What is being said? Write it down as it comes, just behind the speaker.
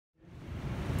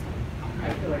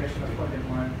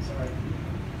Sorry.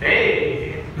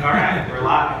 Hey, all right, we're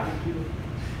live.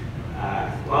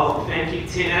 Well, thank you,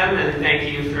 Tim, and thank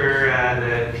you for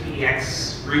the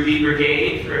PDX.rb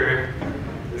Brigade for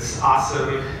this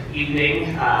awesome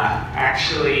evening. I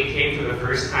actually came for the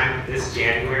first time this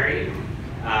January,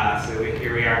 so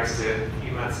here we are just a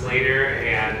few months later,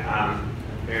 and I'm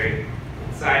very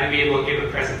excited to be able to give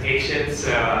a presentation.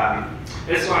 So I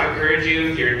just want to encourage you,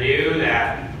 if you're new,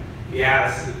 that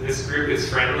yeah, this group is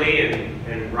friendly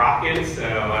and rocking. So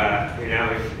you know,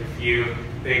 if you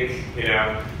think, you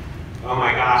know, oh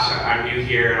my gosh, I'm new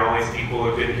here, and all these people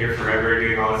have been here forever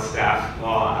doing all this stuff.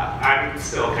 Well, I'm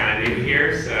still kind of new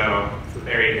here, so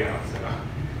there you go.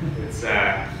 So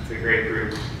it's a great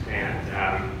group, and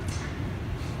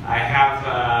I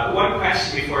have one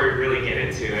question before we really get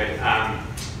into it.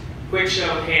 Quick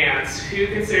show of hands, who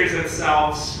considers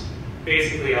themselves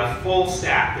basically a full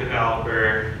stack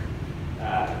developer?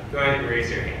 Go ahead and raise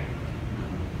your hand.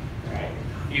 All right,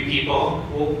 a few people.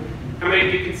 Well, how many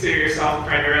of you consider yourself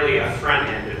primarily a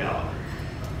front-end developer?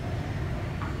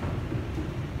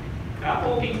 A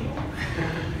couple people.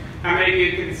 How many of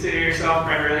you consider yourself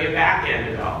primarily a back-end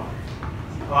developer?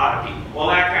 A lot of people. Well,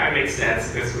 that kind of makes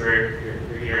sense because we're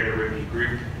here in a Ruby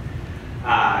group.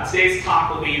 Today's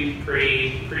talk will be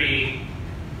pretty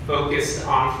focused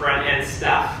on front-end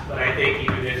stuff, but I think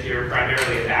even if you're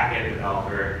primarily a back-end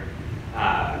developer,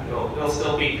 it'll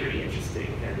still be pretty interesting.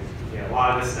 And yeah, a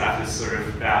lot of this stuff is sort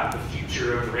of about the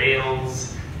future of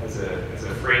Rails as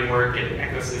a framework and an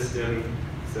ecosystem.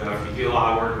 So if you do a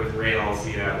lot of work with Rails,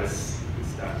 you know, this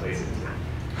stuff plays into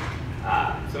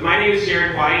it. So my name is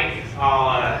Jared White.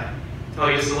 I'll tell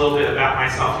you just a little bit about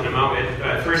myself in a moment,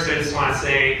 but first I just want to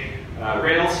say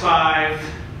Rails 5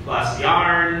 plus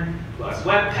Yarn plus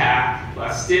Webpack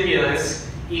plus Stimulus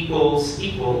equals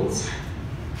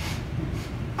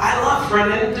I love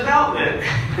front-end development.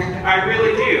 I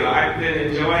really do. I've been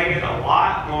enjoying it a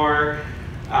lot more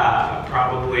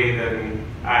probably than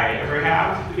I ever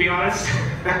have, to be honest.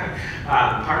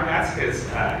 Part of that's because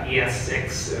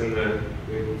ES6 and the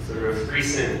sort of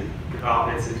recent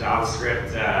developments in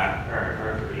JavaScript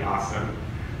are pretty awesome.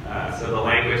 So the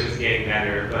language is getting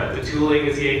better, but the tooling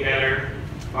is getting better,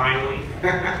 finally.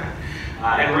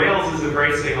 And Rails is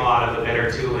embracing a lot of the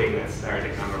better tooling that's starting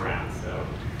to come around.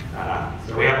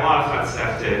 So we have a lot of fun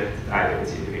stuff to dive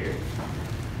into here.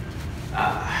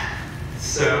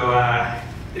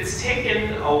 It's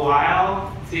taken a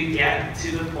while to get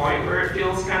to the point where it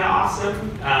feels kind of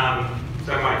awesome.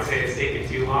 So I might say it's taken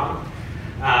too long.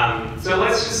 So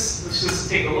let's just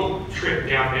take a little trip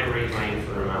down memory lane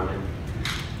for a moment.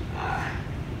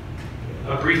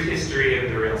 A brief history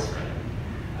of the Rails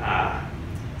front.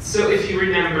 So if you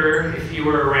remember, if you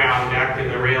were around back in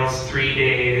the Rails 3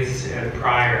 days and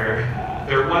prior,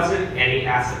 there wasn't any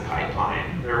asset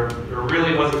pipeline. There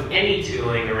really wasn't any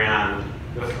tooling around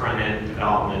the front-end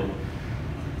development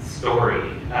story.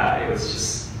 It was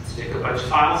just stick a bunch of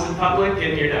files in public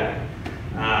and you're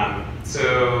done.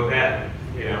 So that,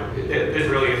 you know, it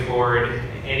didn't really afford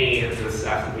any of the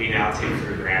stuff that we now take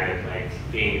for granted, like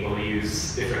being able to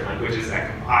use different languages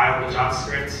that compile with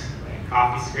JavaScript, like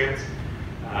CoffeeScript.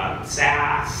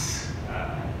 SAS,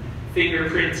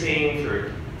 fingerprinting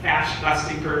for cache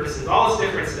busting purposes, all this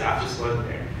different stuff just wasn't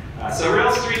there. So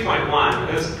Rails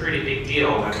 3.1 was a pretty big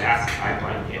deal when the asset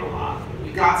pipeline came along.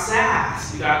 We got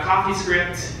SAS, we got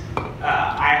CoffeeScript.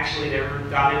 I actually never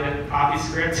got into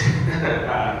CoffeeScript.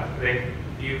 I think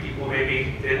a few people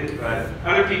maybe didn't, but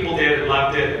other people did and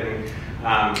loved it. And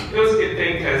it was a good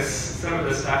thing because some of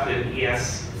the stuff in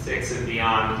ES6 and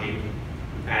beyond came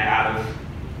kind of out of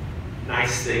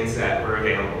nice things that were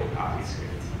available in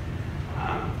CoffeeScript.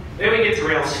 Then we get to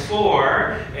Rails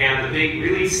 4, and the big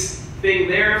release thing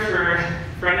there for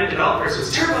front-end developers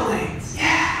was turbolinks.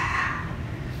 Yeah!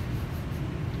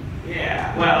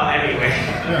 Yeah, well, anyway.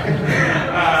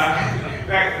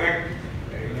 that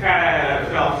kind of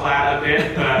fell flat a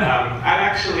bit, but I'm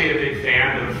actually a big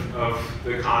fan of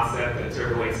the concept that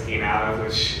turbolinks came out of,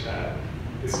 which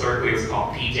historically was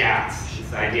called PDX. It's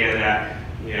the idea that,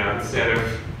 you know, instead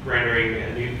of rendering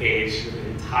a new page with an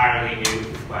entirely new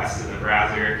request in the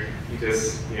browser, you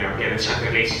just, you know, get a chunk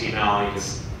of HTML, you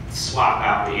just swap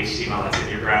out the HTML that's in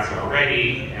your browser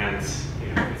already, and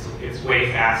you know, it's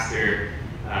way faster.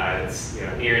 It's, you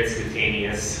know, near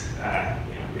instantaneous. You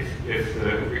know, if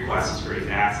the request is pretty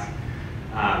fast.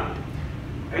 I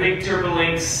think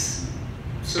turbolinks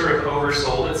sort of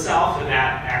oversold itself, and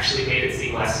that actually made it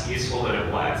seem less useful than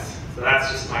it was. So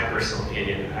that's just my personal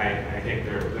opinion. I think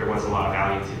there was a lot of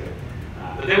value to it.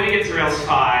 But then we get to Rails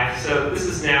 5. So this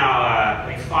is now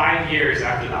like 5 years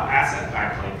after the asset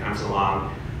pipeline comes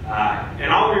along.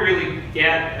 And all we really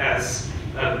get as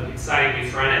exciting new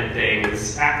front-end thing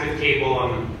is active cable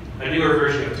on a newer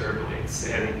version of TurboLinks.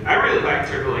 And I really like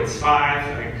TurboLinks 5.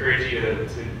 I encourage you to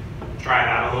try it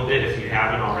out a little bit if you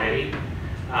haven't already.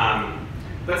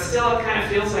 But still, it kind of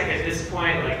feels like at this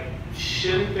point, like,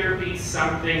 shouldn't there be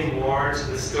something more to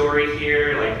the story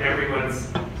here? Like,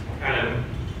 everyone's kind of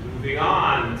moving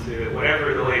on to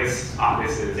whatever the latest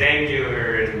hotness is,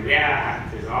 Angular and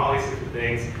React, there's all these different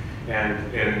things.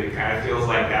 And it kind of feels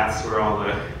like that's where all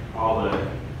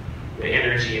the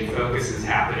energy and focus is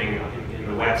happening in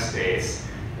the web space.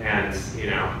 And, you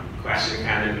know, the question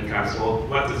kind of becomes, well,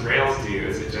 what does Rails do?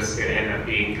 Is it just going to end up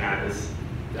being kind of this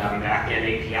back-end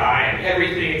API and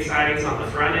everything exciting is on the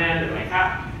front end? And like,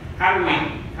 how do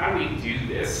we do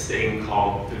this thing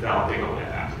called developing a web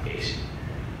application?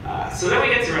 So then we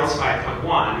get to Rails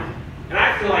 5.1, and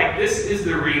I feel like this is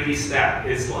the release that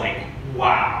is like,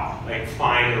 wow, like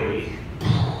finally,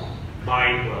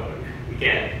 mind blown. We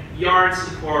get Yarn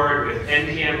support with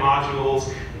NPM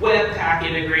modules, Webpack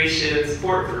integration,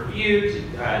 support for Vue,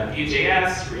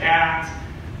 Vue.js, React.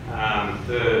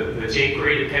 The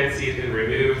jQuery dependency has been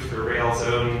removed for Rails'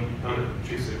 own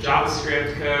unobtrusive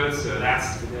JavaScript code, so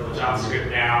that's vanilla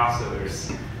JavaScript now. So there's,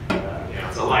 you know,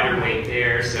 it's a lighter weight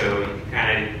there, so you can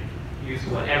kind of use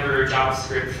whatever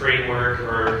JavaScript framework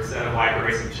or set of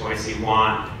libraries of choice you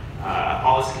want.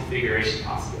 All this configuration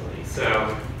possibilities.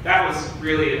 So that was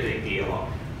really a big deal,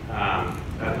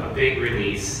 a big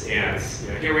release, and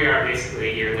you know, here we are basically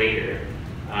a year later,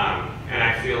 and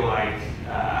I feel like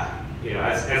you know,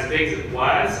 as big as it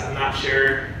was, I'm not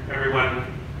sure everyone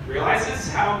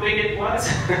realizes how big it was.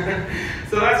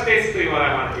 So that's basically what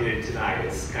I want to do tonight,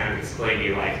 is kind of explain to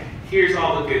you, like, here's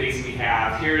all the goodies we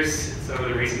have, here's some of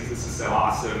the reasons this is so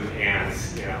awesome, and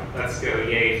you know, let's go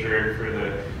yay for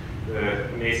the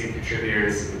amazing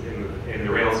contributors in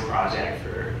the Rails project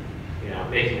for, you know,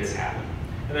 making this happen.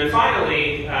 And then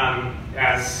finally,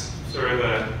 as sort of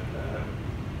a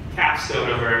capstone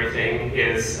over everything,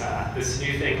 is this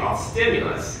new thing called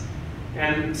Stimulus.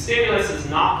 And Stimulus is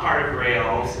not part of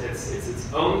Rails. It's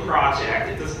its own project.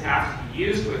 It doesn't have to be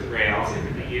used with Rails. It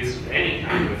can be used with any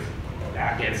kind of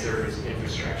back-end service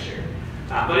infrastructure.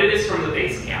 But it is from the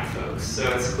Basecamp folks. So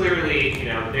it's clearly, you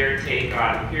know, their take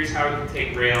on here's how we can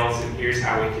take Rails and here's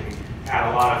how we can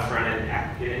add a lot of front-end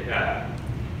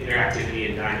interactivity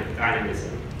and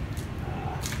dynamism.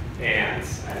 And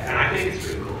I think it's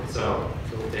really cool. So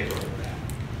we'll take a look at that.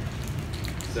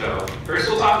 So first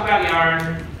we'll talk about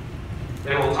Yarn,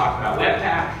 then we'll talk about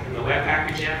Webpack and the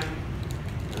Webpacker gem,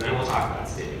 and then we'll talk about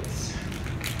Stimulus.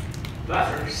 But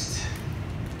first,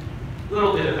 a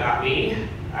little bit about me.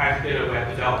 I've been a web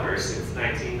developer since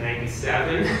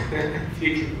 1997, if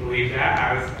you can believe that.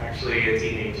 I was actually a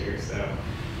teenager, so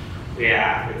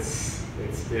yeah, it's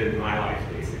been my life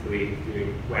basically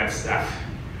doing web stuff.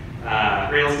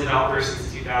 Rails developer since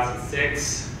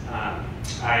 2006.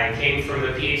 I came from the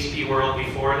PHP world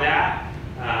before that.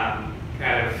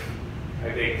 Kind of,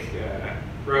 I think,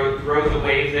 rode the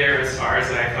wave there as far as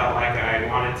I felt like I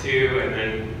wanted to, and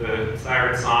then the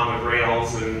siren song of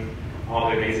Rails and all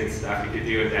the amazing stuff you could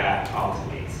do with that called to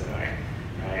me. So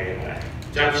I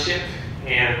jumped ship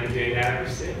and been doing that ever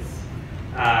since.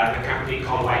 A company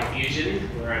called White Fusion,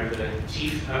 where I'm the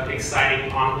chief of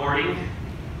exciting onboarding.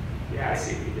 Yeah, I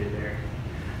see what you did there.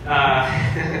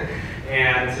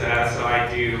 So I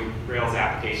do Rails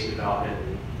application development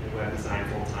and web design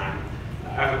full time. I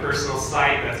have a personal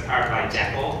site that's powered by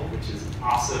Jekyll, which is an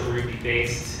awesome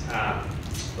Ruby-based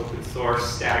open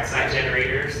source static site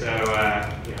generator. So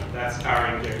you know, that's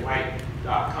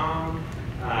poweringjerrywhite.com.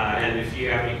 And if you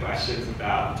have any questions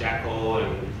about Jekyll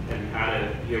and how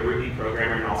to be a Ruby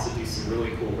programmer and also do some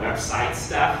really cool website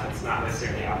stuff that's not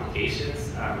necessarily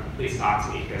applications, please talk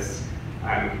to me, because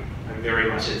I'm very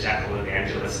much a Jekyll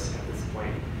evangelist at this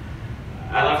point.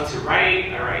 I love to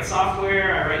write. I write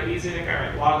software, I write music, I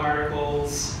write blog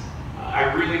articles. I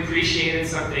really appreciated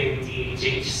something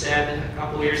DHH said a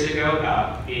couple years ago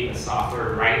about being a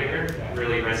software writer. That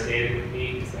really resonated with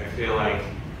me, because I feel like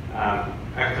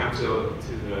I've come to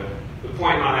the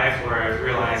point in my life where I've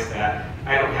realized that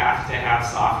I don't have to have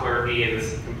software be in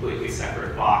this completely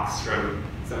separate box from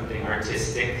something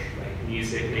artistic, like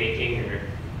music making or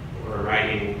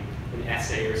writing an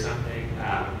essay or something.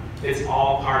 It's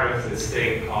all part of this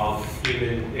thing called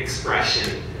human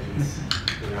expression, and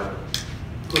you know,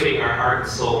 putting our heart and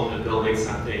soul into building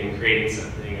something, creating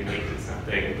something, and making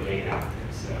something, and putting it out there.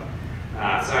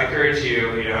 So I encourage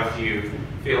you, you know, if you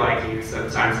feel like you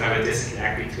sometimes have a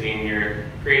disconnect between your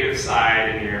creative side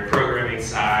and your programming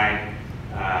side,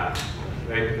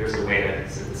 there's a way to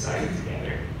synthesize it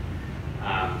together.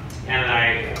 And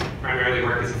I primarily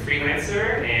work as a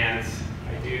freelancer, and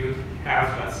I do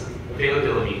have some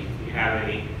availability if you have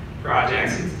any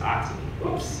projects to talk to me.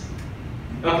 Whoops.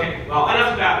 Okay, well,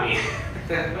 enough about me.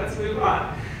 Let's move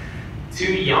on to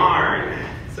Yarn.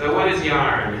 So what is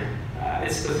Yarn?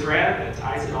 It's the thread that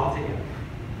ties it all together.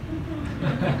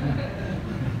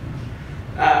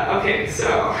 Okay,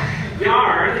 so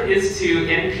Yarn is to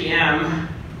NPM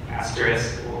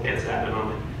asterisk, we'll get to that in a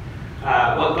moment,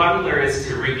 what Bundler is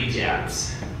to Ruby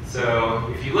gems.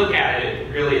 So if you look at it,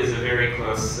 it really is a very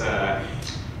close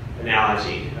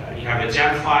analogy. You have a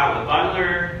gem file with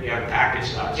Bundler, you have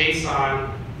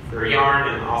package.json for Yarn,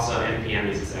 and also NPM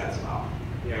uses that as well.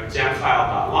 You have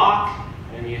gemfile.lock,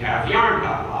 and you have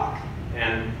yarn.lock,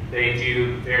 and they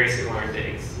do very similar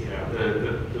things. You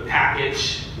know, the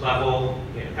package level,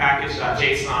 you know,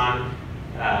 package.json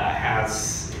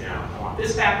has, you know, I want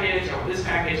this package, I want this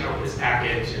package, I want this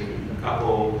package, and a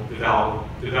couple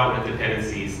development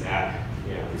dependencies that,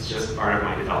 you know, it's just part of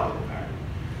my development environment.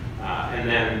 And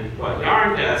then what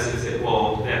Yarn does is it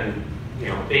will then, you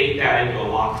know, bake that into a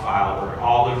lock file where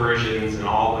all the versions and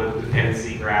all the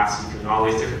dependency graphs between all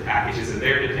these different packages and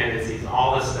their dependencies,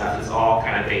 all this stuff is all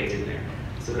kind of baked in there.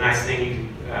 So the nice thing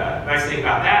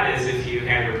about that is if you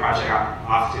hand your project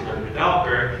off to another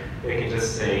developer, they can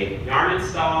just say yarn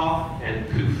install and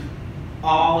poof.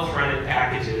 All the front-end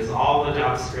packages, all the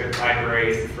JavaScript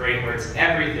libraries, the frameworks,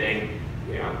 everything,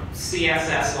 you know,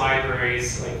 CSS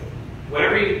libraries, like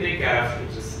whatever you can think of,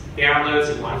 it just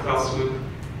downloads in one fell swoop,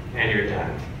 and you're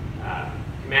done.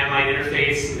 Command line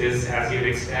interface is as you'd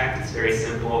expect. It's very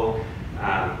simple.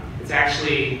 It's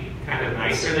actually kind of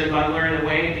nicer than Bundler in a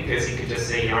way because you can just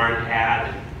say yarn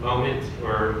add moment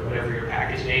or whatever your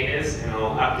package name is, and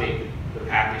it'll update the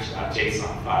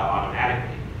package.json file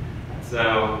automatically.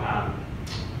 So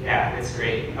yeah, it's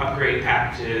great. Upgrade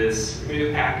packages,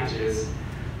 remove packages.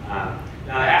 Now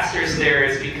the asterisk there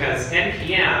is because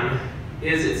NPM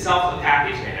is itself a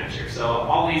package manager. So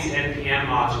all these NPM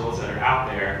modules that are out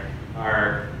there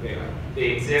are, you know, they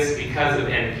exist because of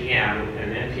NPM,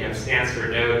 and NPM stands for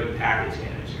Node Package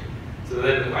Manager. So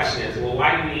then the question is, well,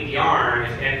 why do we need Yarn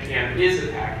if NPM is a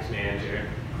package manager?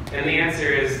 And the answer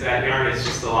is that Yarn is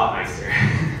just a lot nicer.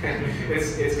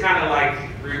 It's kind of like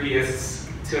Rubyists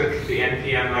took the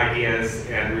NPM ideas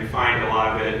and refined a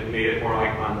lot of it and made it more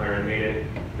like Bundler and made it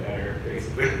better,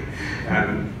 basically.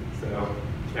 So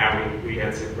now we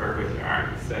get to work with Yarn.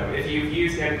 So if you've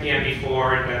used NPM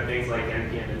before and done things like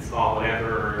NPM install whatever,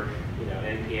 or, you know,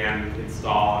 NPM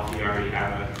install if you already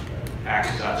have a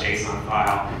package.json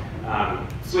file,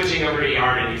 switching over to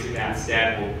Yarn and using that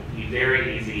instead will be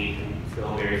very easy and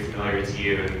feel very familiar to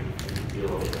you and feel a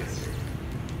little bit nicer.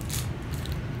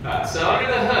 So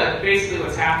under the hood, basically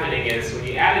what's happening is when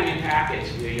you add a new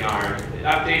package to Yarn, it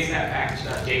updates that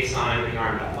package.json in the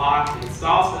yarn.lock, and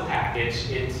installs the package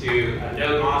into a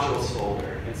Node modules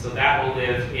folder. And so that will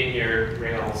live in your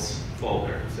Rails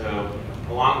folder. So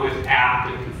along with app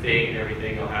and config and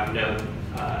everything, you'll have Node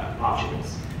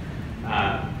modules.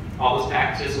 All those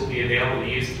packages will be available to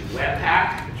use through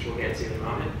Webpack, which we'll get to in a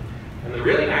moment. And the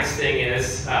really nice thing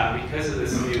is, because of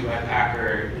this new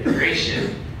Webpacker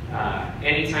integration,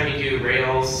 anytime you do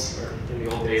Rails, or in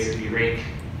the old days it'd be rake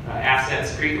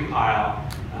assets precompile,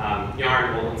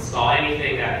 Yarn will install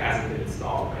anything that hasn't been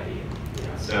installed already. You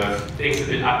know, so if things have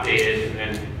been updated and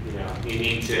then, you know, you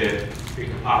need to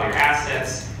precompile your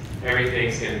assets,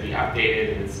 everything's going to be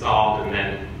updated and installed, and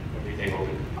then everything will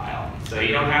be compiled. So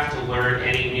you don't have to learn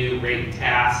any new rake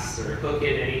tasks or hook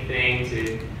in anything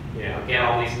to, you know, get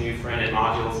all these new front-end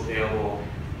modules available.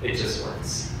 It just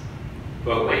works.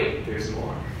 But wait, there's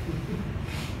more.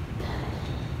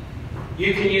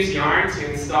 You can use Yarn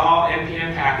to install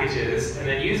NPM packages and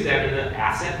then use them in the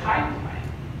asset pipeline.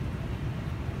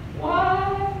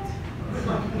 What?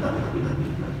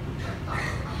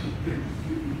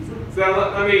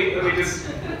 So let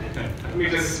me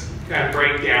just kind of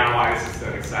break down why this is so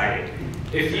exciting.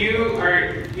 If you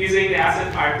are using the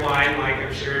asset pipeline, like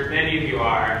I'm sure many of you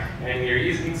are, and you're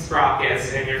using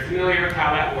sprockets, and you're familiar with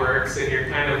how that works, and you're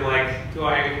kind of like, do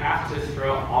I have to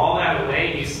throw all that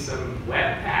away and use some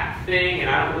Webpack thing, and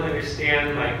I don't really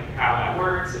understand like how that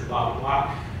works, and blah, blah,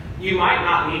 blah. You might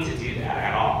not need to do that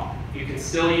at all. You can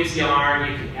still use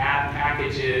Yarn, you can add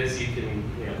packages, you can,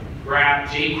 you know, grab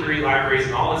jQuery libraries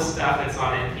and all this stuff that's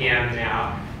on NPM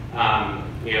now.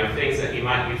 You know, things that you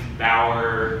might use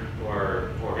Bower or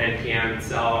NPM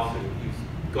itself, and use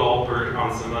Gulp or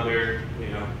on some other, you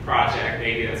know, project,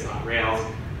 maybe that's not Rails.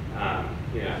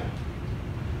 You know,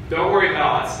 don't worry about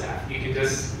all that stuff. You can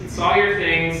just install your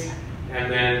things,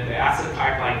 and then the asset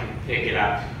pipeline can pick it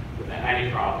up without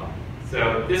any problem.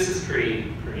 So this is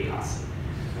pretty awesome.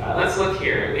 Let's look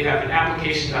here. We have an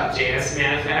application.js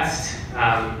manifest.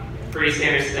 pretty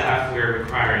standard stuff. We're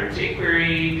requiring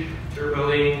jQuery, turbo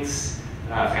links,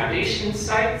 foundation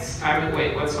sites.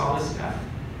 Wait, what's all this stuff?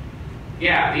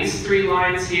 Yeah, these 3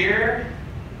 lines here,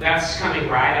 that's coming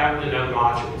right out of the node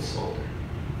modules folder.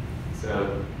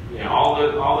 So, you know, all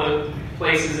the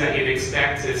places that you'd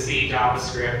expect to see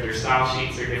JavaScript or style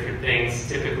sheets or different things,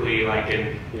 typically like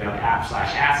in, you know,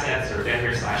 app/assets or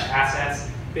vendor/assets.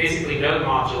 Basically, node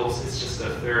modules is just a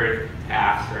 3rd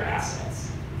path for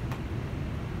assets.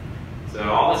 So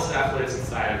all this stuff lives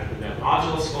inside of the node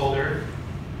modules folder.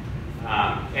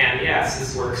 And yes,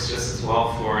 this works just as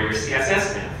well for your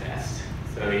CSS manifest.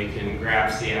 So you can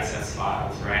grab CSS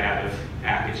files right out of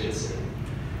packages, and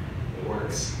it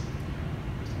works.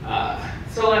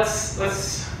 So let's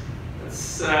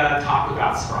talk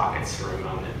about sprockets for a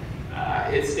moment.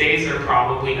 Its days are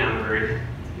probably numbered,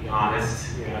 to be honest.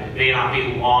 You know, it may not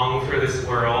be long for this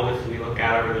world if we look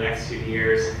out over the next few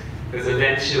years, because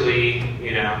eventually,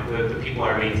 you know, the people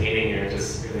are maintaining it are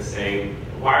just going to say,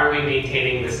 why are we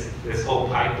maintaining this whole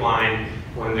pipeline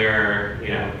when there are,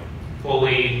 you know,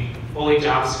 fully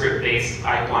JavaScript-based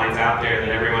pipelines out there that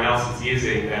everyone else is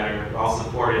using that are all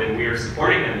supported, and we're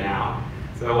supporting them now.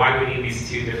 So why do we need these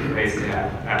 2 different ways to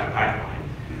have a pipeline?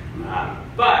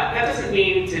 But that doesn't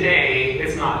mean today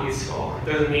it's not useful. It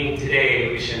doesn't mean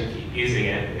today we shouldn't keep using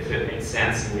it if it makes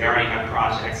sense and we already have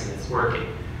projects and it's working.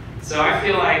 So I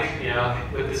feel like, you know,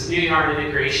 with this new Yarn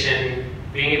integration,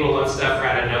 being able to load stuff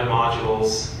right out of node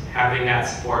modules, having that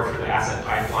support for the asset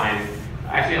pipeline,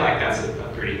 I feel like that's a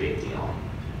pretty big deal.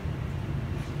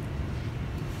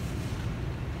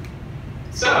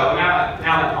 So now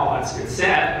that all that's been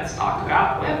said, let's talk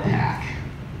about Webpack.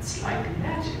 It's like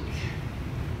magic.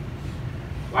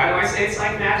 Why do I say it's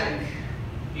like magic?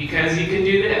 Because you can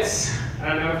do this. I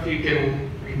don't know if you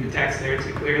can read the text there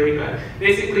too clearly, but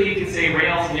basically you can say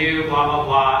Rails new, blah, blah,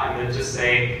 blah, and then just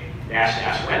say --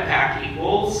 Webpack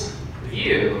equals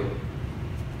Vue,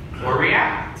 or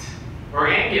React, or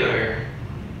Angular.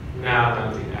 No,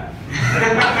 don't do that.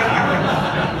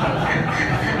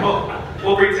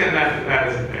 We'll pretend that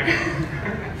isn't there.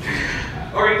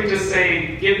 Or you can just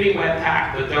say, give me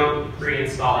Webpack, but don't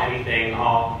pre-install anything.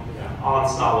 I'll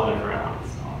install whatever I want to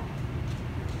install.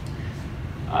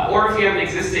 Or if you have an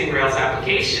existing Rails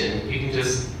application, you can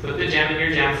just put the gem in your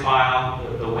gem file,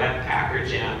 the Webpacker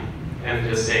gem, and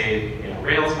just say, you know,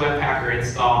 Rails Webpacker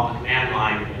install the command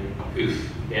line, and poof,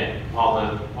 get all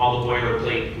the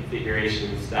boilerplate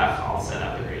configuration stuff all set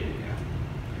up and ready to go.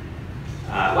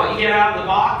 What you get out of the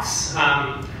box,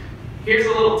 here's a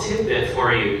little tidbit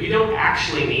for you. You don't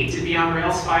actually need to be on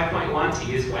Rails 5.1 to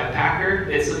use Webpacker.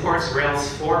 It supports Rails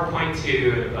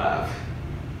 4.2 and above.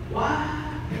 What?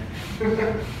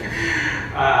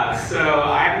 So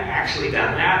I've actually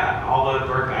done that. All the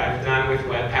work I've done with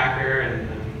Webpacker and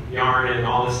Yarn and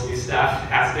all this new stuff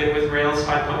has been with Rails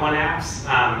 5.1 apps.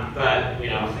 But you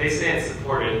know, if they say it's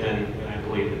supported, then I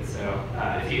believe it. So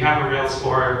if you have a Rails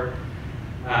 4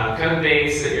 code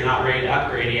base that you're not ready to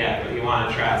upgrade yet, but you want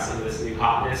to try out some of this new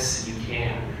hotness, you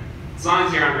can. As long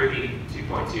as you're on Ruby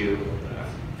 2.2.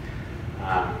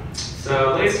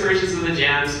 So latest versions of the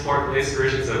gem support the latest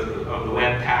versions of the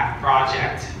Webpack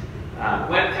project.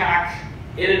 Webpack,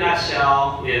 in a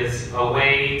nutshell, is a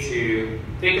way to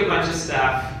take a bunch of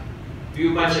stuff,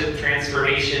 do a bunch of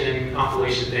transformation and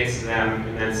compilation things to them,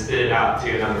 and then spit it out to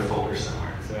another folder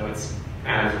somewhere. So it's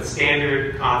kind of a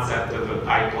standard concept of a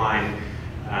pipeline.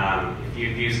 If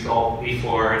you've used Gulp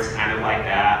before, it's kind of like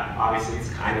that. Obviously,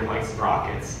 it's kind of like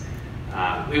sprockets.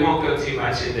 We won't go too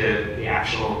much into the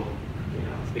actual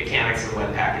mechanics of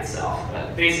Webpack itself,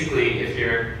 but basically, if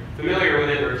you're familiar with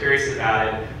it or curious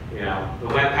about it, the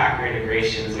Webpacker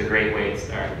integration is a great way to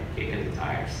start kicking the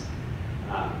tires.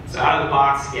 So out of the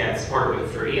box, yeah, it's support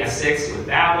for ES6 with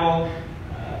Babel,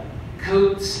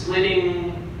 code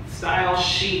splitting style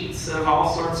sheets of all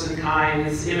sorts and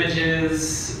kinds,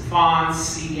 images,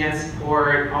 fonts, CDN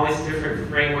support, all these different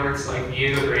frameworks like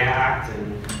Vue, React,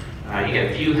 and you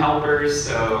get Vue helpers.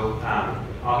 So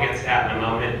I'll get to that in a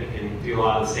moment. You can do a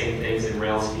lot of the same things in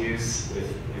Rails views with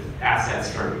assets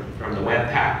from the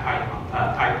Webpack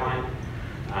pipeline.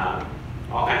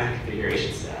 All kinds of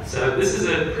configuration stuff. So this is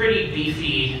a pretty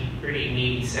beefy, pretty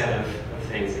meaty set of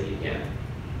things that you get.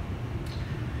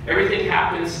 Everything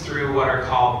happens through what are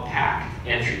called pack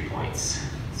entry points.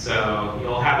 So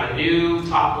you'll have a new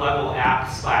top-level app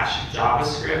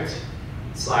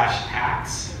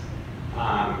 /JavaScript/packs.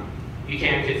 You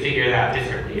can configure that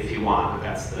differently if you want, but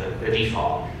that's the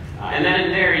default. And then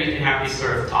in there, you can have these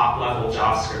sort of top-level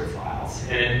JavaScript files.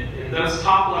 And in those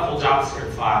top-level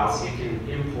JavaScript files, you can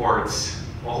import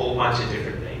a whole bunch of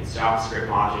different things, JavaScript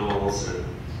modules and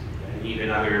and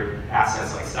even other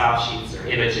assets like style sheets or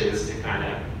images to kind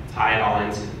of tie it all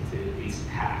into these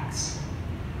packs.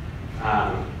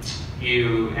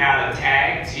 You add a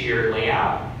tag to your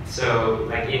layout. So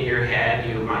like in your head,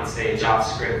 you might say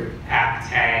JavaScript pack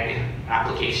tag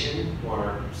application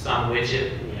or some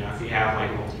widget, if you have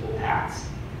like multiple packs.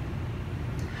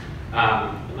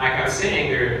 Like I was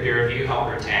saying, there are view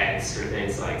helper tags for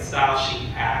things like style sheet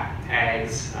pack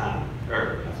tags,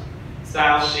 or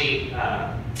style sheet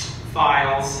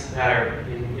files that are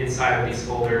inside of these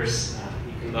folders.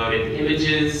 You can load in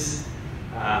images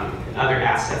and other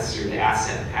assets through the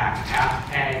asset pack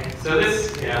tag. So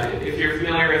this, if you're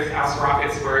familiar with how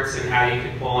Sprockets works and how you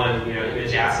can pull in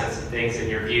image assets and things in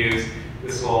your views,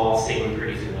 this will all seem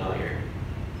pretty familiar.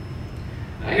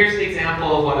 Here's an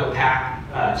example of what a pack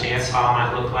JS file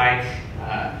might look like.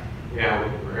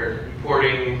 We're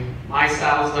importing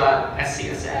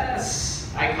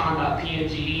mystyles.scss,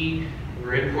 icon.png.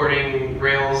 We're importing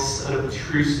Rails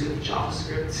unobtrusive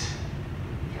JavaScript.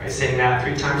 Try saying that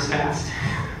 3 times fast.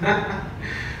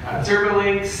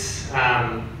 Turbolinks,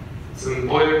 some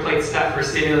boilerplate stuff for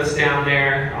stimulus down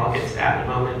there. I'll get to that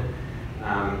in a moment.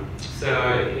 So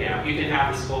you can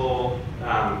have this whole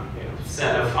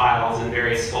set of files in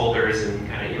various folders and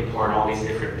kind of import all these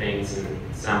different things and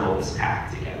assemble this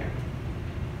pack together.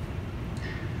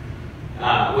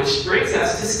 Which brings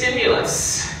us to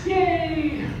stimulus.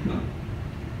 Yay!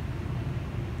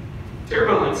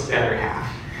 Turbolink's better half.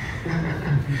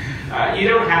 You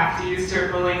don't have to use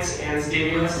Turbolinks and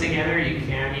stimulus together. You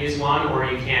can use one or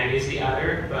you can use the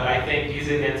other, but I think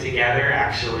using them together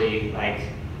actually,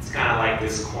 it's kind of like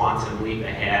this quantum leap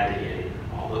ahead in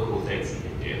all the cool things you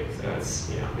can do. So it's,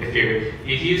 if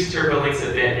you've used Turbolinks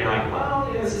a bit and you're like,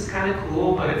 well, this is kind of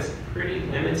cool, but it's pretty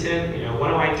limited. What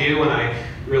do I do when I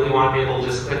really want to be able to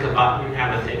just click a button and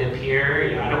have a thing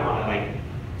appear? I don't want to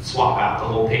swap out the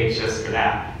whole page just for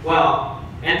that. Well,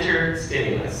 enter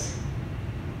stimulus.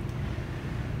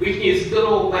 We can use good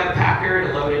old Webpacker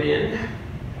to load it in. You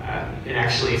can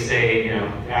actually say,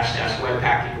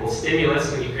 --webpack equals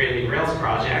stimulus when you create a new Rails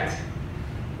project,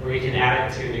 or you can add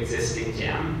it to an existing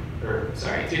gem, to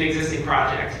an existing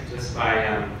project just by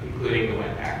including the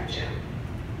Webpacker gem.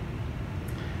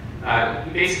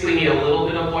 You basically need a little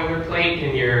bit of boilerplate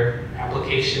in your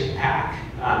application pack.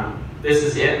 This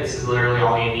is it. This is literally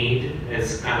all you need.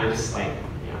 It's kind of just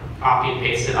copy and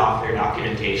paste it off their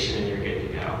documentation and you're good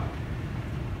to go.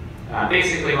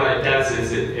 Basically what it does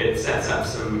is it sets up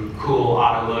some cool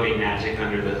auto-loading magic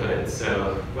under the hood.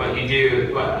 So what you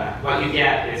do, what you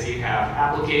get is you have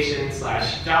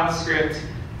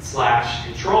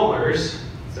application/JavaScript/controllers.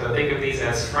 So think of these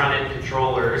as front-end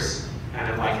controllers, kind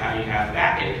of like how you have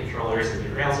back-end controllers in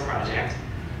your Rails project.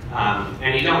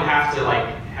 And you don't have to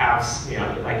have,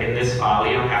 like in this file,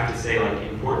 you don't have to say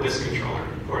import this controller,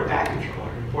 import that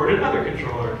controller, import another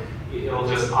controller. It'll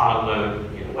just auto-load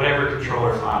whatever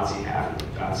controller files you have in the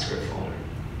JavaScript folder.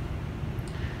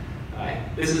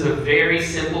 This is a very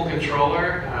simple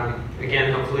controller.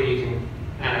 Again, hopefully you can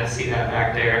kind of see that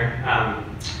back there.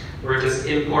 We're just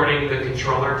importing the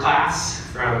controller class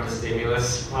from the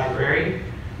stimulus library.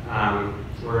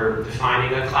 We're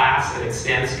defining a class that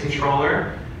extends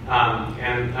controller.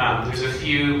 There's a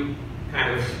few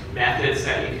kind of methods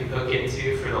that you can hook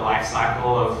into for the life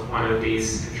cycle of one of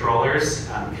these controllers.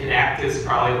 Connect is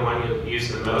probably the one you'll use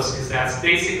the most because that's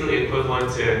basically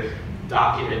equivalent to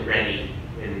document ready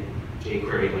in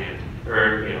jQuery land.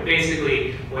 Or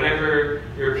basically whenever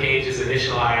your page is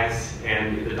initialized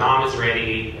and the DOM is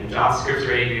ready and JavaScript's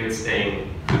ready to do its thing,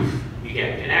 poof, you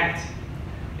get connect,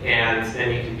 and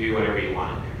then you can do whatever you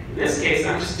want. In this case,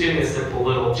 I'm just doing a simple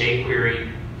little jQuery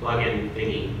plugin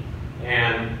thingy,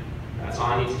 and that's all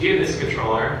I need to do in this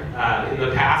controller. In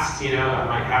the past, I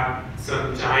might have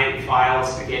some giant file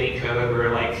spaghetti code where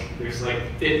there's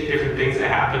 50 different things that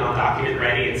happen on document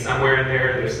ready, and somewhere in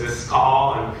there's this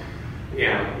call,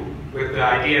 and with the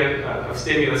idea of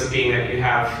stimulus being that you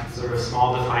have sort of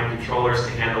small defined controllers to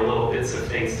handle little bits of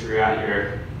things throughout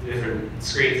your different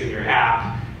screens in your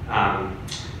app,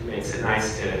 it makes it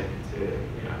nice to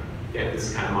get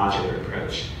this kind of modular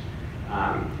approach.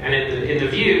 And in the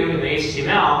view, in the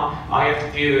HTML, all you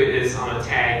have to do is on a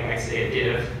tag, like say a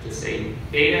div, just say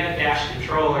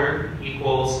beta-controller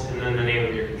equals, and then the name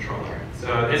of your controller.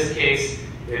 So in this case,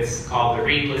 it's called the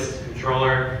read list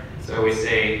controller. So we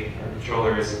say our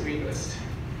controller is a read list.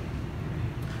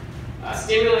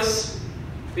 Stimulus,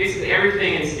 basically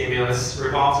everything in stimulus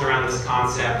revolves around this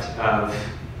concept of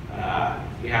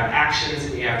you have actions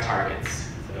and you have targets.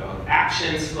 So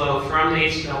actions flow from the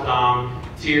HTML DOM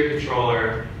to your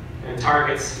controller, and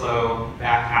targets flow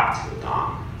back out to the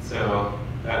DOM. So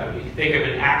you think of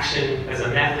an action as a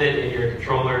method in your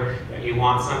controller that you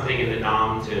want something in the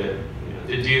DOM to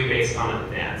do based on an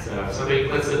event. So if somebody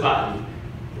clicks a button,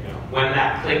 when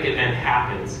that click event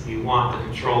happens, you want the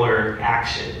controller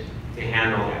action to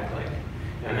handle that click.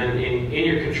 And then in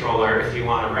your controller, if you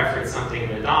want to reference something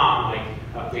in the DOM, like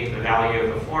update the value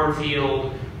of a form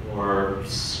field, or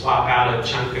swap out a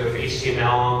chunk of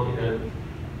HTML in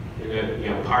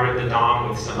a part of the DOM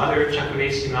with some other chunk of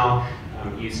HTML,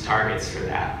 use targets for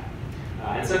that.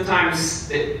 And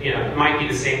sometimes it might be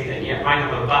the same thing. You might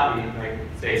have a button like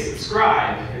say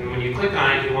subscribe, and when you click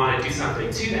on it, you want to do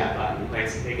something to that button,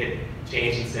 like make it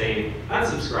change and say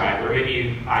unsubscribe, or maybe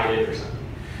you hide it or something.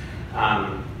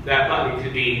 That button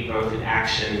could be both an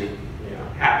action,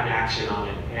 have an action on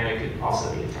it, and it could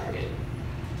also be a target.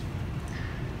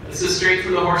 This is straight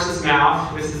from the horse's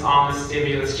mouth. This is on the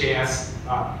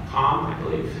stimulusjs.com, I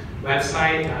believe,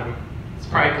 website. It's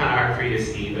probably kind of hard for you to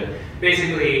see, but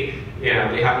basically,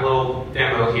 they have a little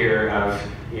demo here of,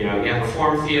 you have a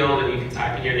form field and you can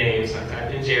type in your name. So I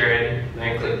typed in Jared, and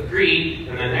I click greet,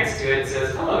 and then next to it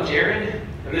says, hello, Jared.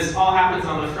 And this all happens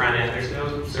on the front end. There's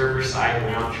no server-side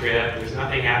round trip. There's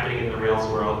nothing happening in the Rails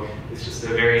world. It's just a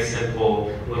very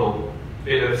simple little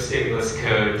bit of stimulus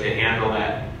code to handle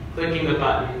that clicking the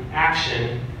button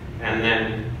action, and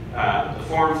then the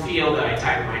form field that I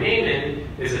type my name in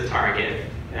is a target.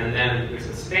 And then there's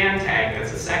a span tag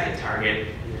that's a second target,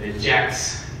 and it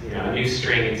injects a new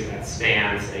string into that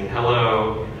span saying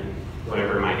hello, and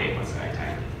whatever my name was that I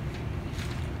typed in.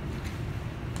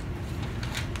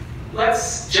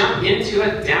 Let's jump into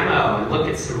a demo and look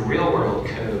at some real-world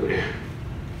code.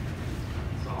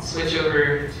 So I'll switch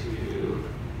over to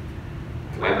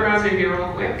my web browser here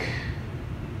real quick.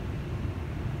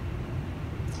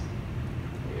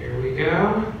 There we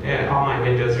go. Yeah, all my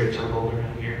windows are jumbled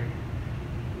around here.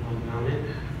 One moment.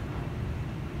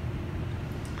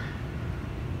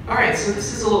 All right, so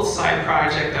this is a little side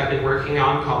project I've been working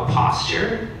on called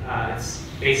Posture. It's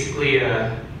basically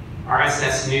a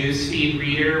RSS news feed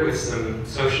reader with some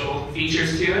social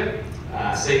features to it.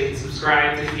 So you can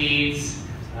subscribe to feeds,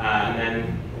 and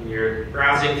then when you're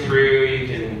browsing through, you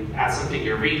can add something to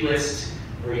your read list,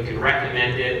 or you can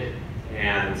recommend it.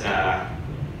 And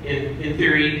in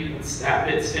theory, once that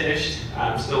bit's finished,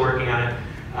 I'm still working on it.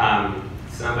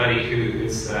 Somebody who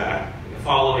is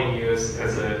following you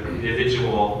as an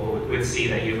individual would see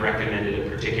that you've recommended a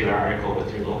particular article with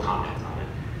your little comment on it.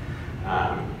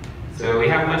 So we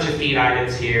have a bunch of feed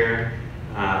items here,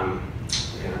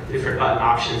 different button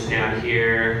options down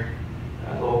here,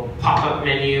 a little pop-up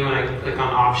menu, and I can click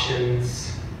on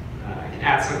options. I can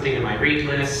add something to my read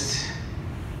list.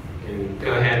 I can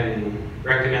go ahead and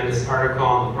recommend this article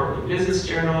on the Portland Business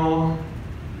Journal.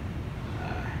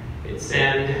 Hit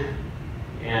send,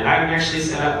 and I can actually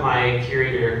set up my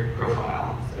curator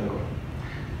profile. So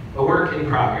a work in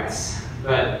progress,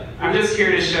 but I'm just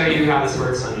here to show you how this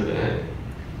works under the hood.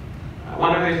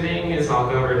 One other thing is I'll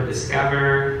go over to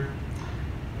Discover,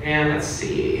 and let's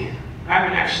see. I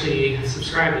haven't actually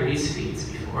subscribed to these feeds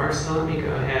before, so let me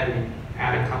go ahead and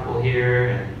add a couple here.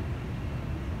 And,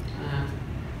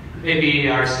 maybe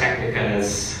Ars Technica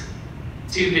is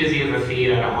too busy of a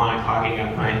feed. I don't want it clogging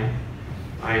up my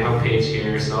homepage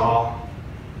here, so I'll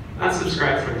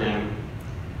unsubscribe from them.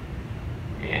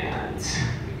 And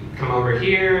come over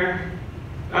here.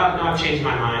 Oh, no, I've changed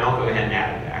my mind. I'll go ahead and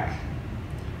add it back.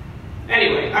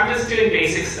 Anyway, I'm just doing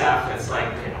basic stuff that's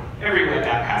like, every web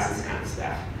app has this kind of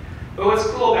stuff. But what's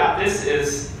cool about this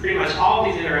is pretty much all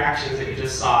of these interactions that you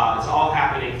just saw, it's all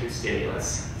happening through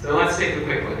stimulus. So let's take a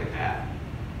quick look at that.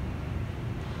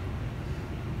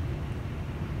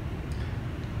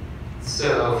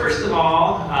 So first of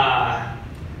all,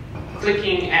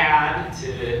 clicking add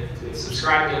to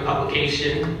subscribe to a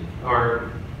publication, or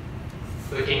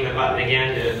clicking the button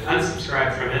again to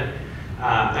unsubscribe from it,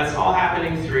 that's all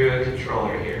happening through a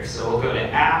controller here. So we'll go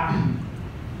to App,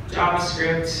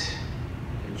 JavaScript,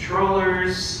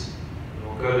 Controllers, and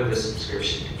we'll go to the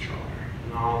subscription controller.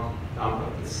 And I'll bump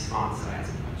up this font size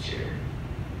a bunch here.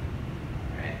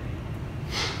 All right.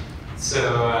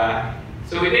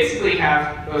 So we basically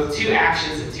have both two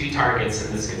actions and two targets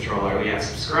in this controller. We have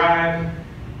subscribe,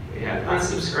 we have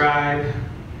unsubscribe.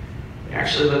 They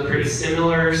actually look pretty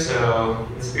similar, so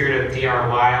in the spirit of DRY,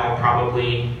 I'll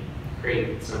probably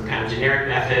create some kind of generic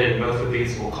method, and both of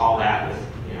these we'll call that with a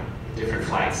different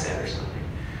flag set or something.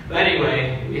 But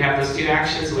anyway, we have those two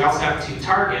actions. We also have two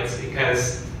targets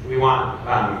because we want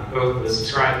both the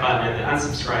subscribe button and the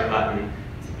unsubscribe button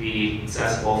to be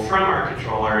accessible from our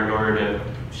controller in order to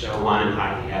show one and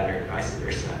hide the other, vice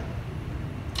versa.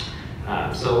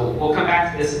 So we'll come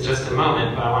back to this in just a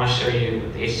moment, but I want to show you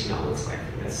what the HTML looks like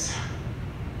for this.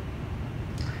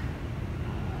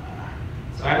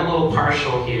 little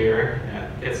partial here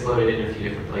that gets loaded in a few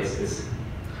different places.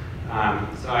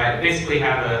 So I basically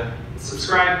have a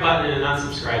subscribe button and an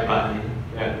unsubscribe button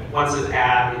that one says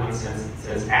add and one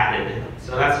says added.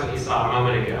 So that's what you saw a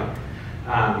moment ago.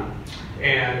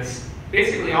 And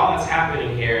basically all that's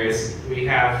happening here is we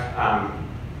have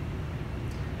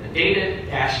a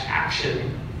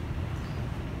data-action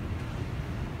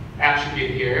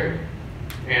attribute here,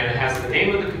 and it has the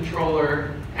name of the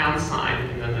controller, $,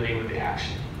 and then the name of the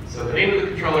action. So the name of the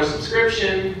controller is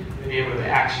subscription, the name of the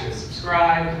action is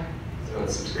subscribe, so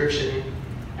it's subscription,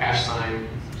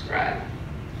 $subscribe.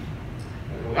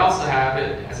 And we also have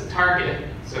it as a target,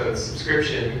 so it's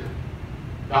subscription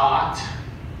dot,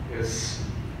 because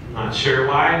I'm not sure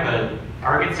why, but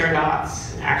targets are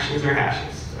dots and actions are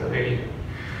hashes. So there you go.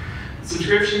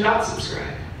 Subscription dot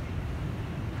subscribe.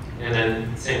 And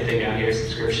then same thing down here,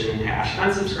 subscription hash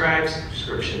unsubscribe,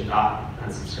 subscription dot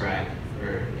unsubscribe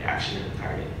for the action and the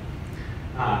target.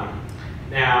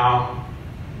 Now,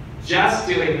 just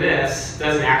doing this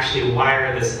doesn't actually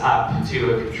wire this up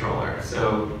to a controller.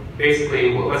 So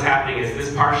basically what's happening is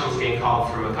this partial is getting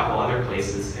called from a couple other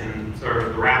places, and sort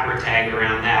of the wrapper tag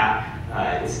around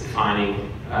that is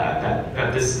defining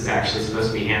that this is actually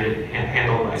supposed to be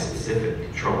handled by a specific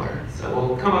controller. So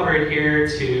we'll come over here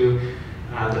to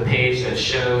the page that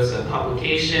shows a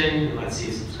publication, lets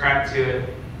you subscribe to it.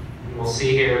 And we'll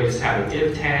see here we just have a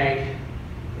div tag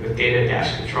with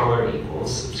data-controller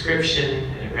equals subscription,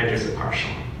 and it renders a partial.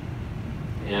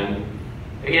 And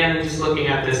again, just looking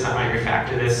at this, I might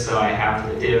refactor this so I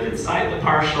have the div inside the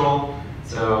partial,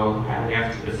 so I only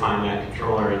have to define that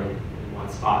controller in one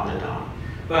spot in the DOM.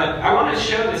 But I want to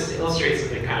show this to illustrate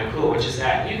something kind of cool, which is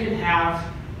that you can have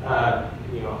a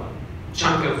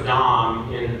chunk of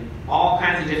DOM in all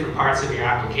kinds of different parts of your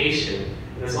application.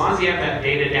 And as long as you have that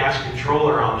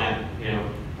data-controller on that,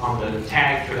 on the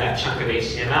tag for that chunk of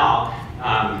HTML,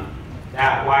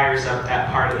 that wires up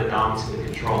that part of the DOM to the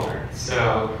controller.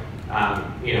 So,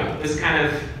 this kind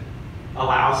of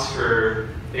allows for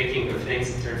thinking of things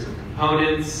in terms of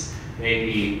components,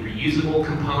 maybe reusable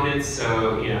components.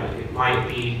 So, it might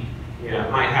be, it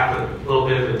might have a little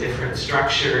bit of a different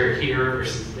structure here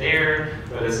versus there,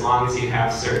 but as long as you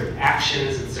have certain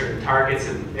actions and certain targets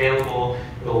available,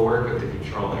 it'll work with the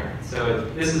controller. So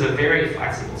this is a very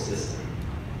flexible system.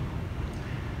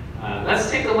 Let's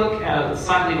take a look at a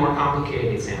slightly more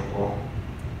complicated example.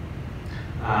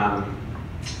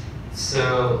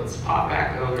 So let's pop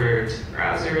back over to the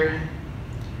browser.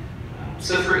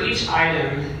 So for each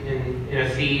item in a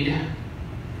feed,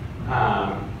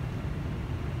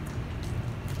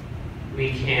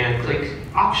 we can click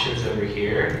options over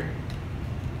here,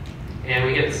 and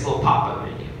we get this little pop-up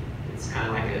menu. It's kind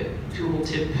of like a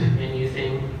tooltip menu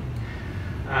thing.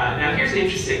 Now here's the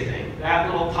interesting thing.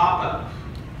 That little pop-up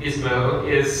gizmo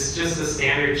is just a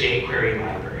standard jQuery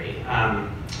library. I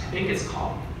think it's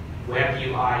called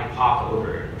WebUI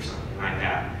Popover or something like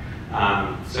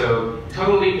that. So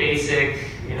totally basic,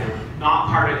 not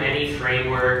part of any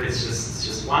framework. It's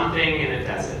just one thing and it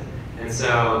does it. And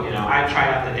so, I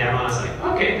tried out the demo and I was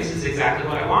like, okay, this is exactly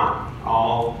what I want.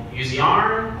 I'll use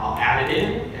yarn, I'll add it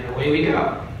in, and away we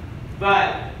go.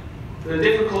 But the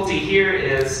difficulty here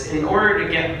is, in order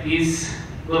to get these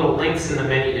little links in the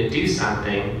menu to do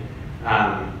something,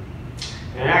 and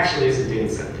it actually isn't doing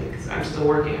something because I'm still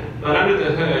working on it. But under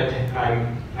the hood,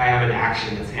 I have an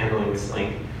action that's handling this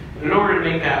link. And in order to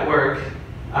make that work,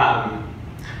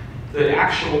 the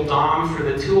actual DOM for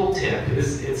the tooltip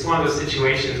it's one of those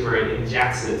situations where it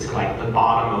injects it to like the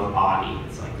bottom of body.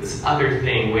 It's like this other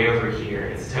thing way over here.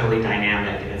 It's totally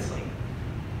dynamic and it's like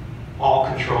all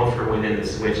controlled from within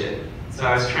this widget. So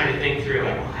I was trying to think through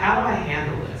like, well, how do I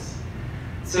handle this?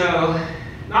 So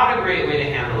not a great way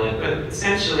to handle it, but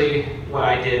essentially what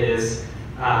I did is,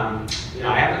 I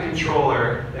have a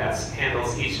controller that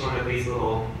handles each one of these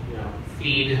little,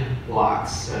 feed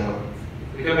blocks. So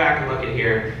if we go back and look at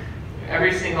here,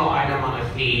 every single item on a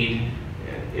feed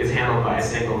is handled by a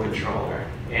single controller.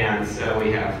 And so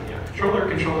we have controller,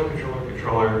 controller, controller,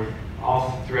 controller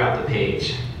all throughout the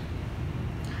page.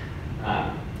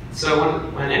 So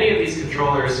when any of these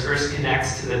controllers first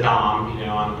connects to the DOM,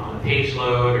 on a page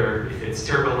load, or if it's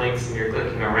turbolinks and you're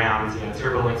clicking around,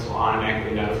 turbolinks will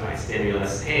automatically notify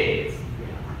Stimulus, hey,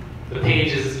 the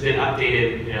page has been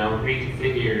updated,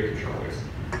 reconfigure your controllers.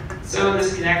 So in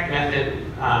this connect method,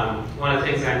 one of the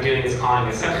things I'm doing is calling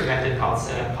a separate method called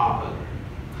setUpPopover.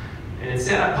 And in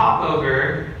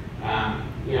setUpPopover,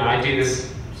 I do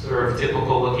this sort of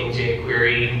typical looking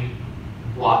jQuery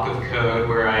block of code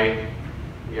where I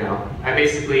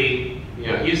basically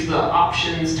use the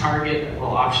options target, the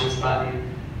little options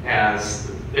button, as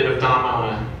the bit of DOM I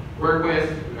want to work with,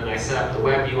 and then I set up the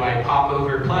Web UI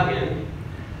popover plugin,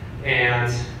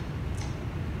 and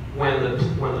when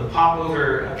the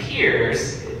popover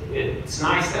appears, it's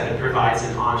nice that it provides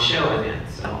an on-show event.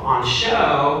 So on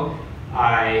show,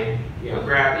 I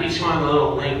grab each one of the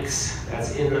little links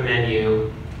that's in the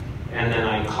menu, and then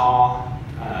I call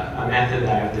a method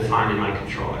that I've defined in my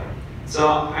controller. So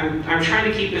I'm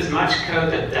trying to keep as much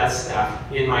code that does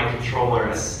stuff in my controller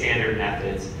as standard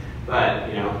methods, but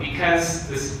because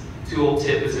this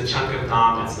tooltip is a chunk of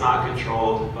DOM that's not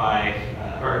controlled by,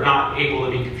 or not able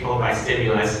to be controlled by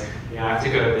stimulus, I have to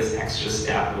go to this extra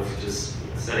step of just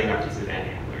setting up these event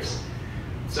handlers.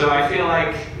 So I feel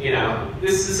like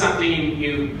this is something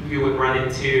you would run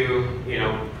into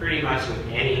pretty much with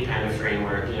any kind of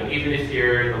framework. Even if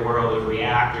you're in the world of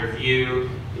React or Vue,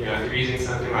 if you're using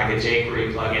something like a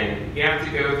jQuery plugin, you have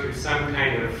to go through some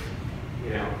kind of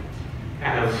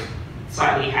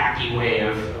slightly hacky way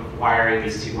of wiring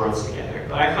these two worlds together.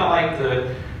 But I felt like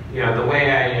the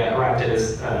way I arrived at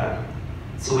this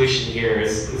solution here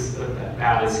is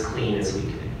about as clean as we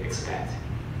could expect.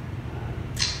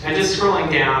 And just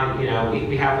scrolling down,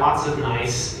 we have lots of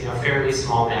nice, fairly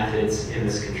small methods in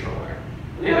this controller.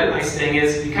 And the other nice thing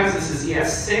is, because this is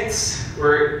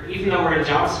ES6, even though we're in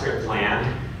JavaScript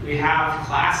land, we have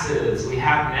classes, we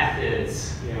have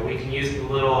methods. We can use the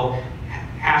little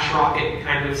hash rocket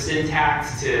kind of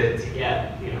syntax to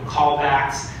get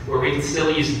callbacks, where we can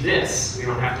still use this. We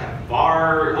don't have to have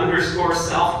var underscore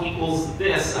self equals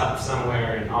this up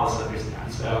somewhere and all this other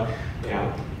stuff. So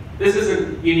this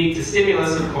isn't unique to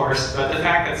Stimulus, of course, but the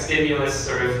fact that Stimulus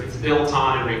is built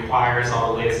on and requires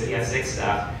all the latest ES6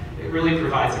 stuff, it really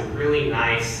provides a really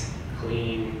nice,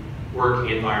 clean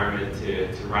working environment to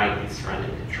write these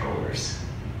front-end controllers.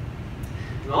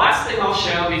 And the last thing I'll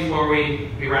show before we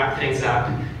wrap things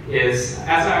up is,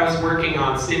 as I was working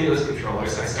on Stimulus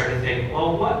controllers, I started to think,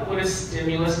 well, what would a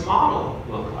Stimulus model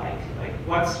look like? Like,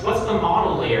 what's the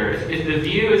model layer? If the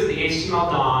view is the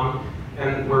HTML DOM,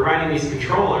 and we're writing these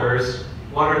controllers,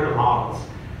 what are the models?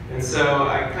 And so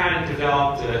I kind of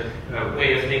developed a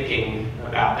way of thinking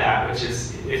about that, which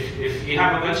is if you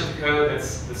have a bunch of code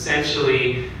that's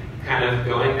essentially kind of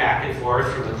going back and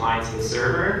forth from the client to the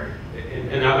server,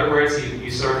 in other words, you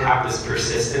sort of have this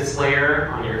persistence layer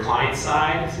on your client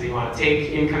side. So you want to take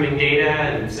incoming data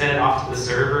and send it off to the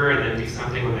server and then do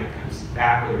something when that comes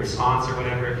back with a response or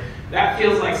whatever. That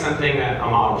feels like something that a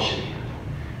model should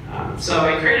handle. So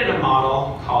I created a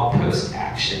model called post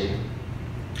action.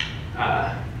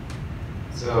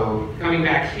 So coming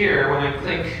back here, when I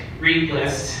click read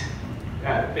list,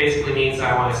 that basically means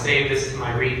I want to save this to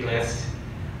my read list.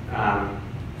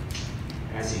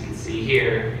 As you can see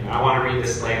here, I want to read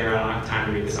this later. I don't have time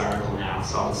to read this article now,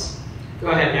 so I'll just go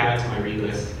ahead and add it to my read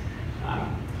list.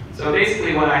 So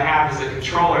basically what I have is a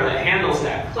controller that handles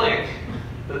that click,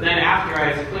 but then after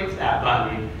I've clicked that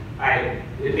button,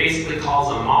 it basically calls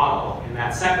a model, and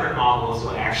that separate model is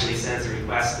what actually sends a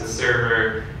request to the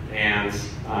server, and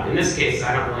in this case,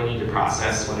 I don't really need to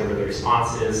process whatever the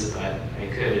response is, but I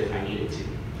could if I needed to.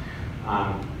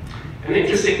 And the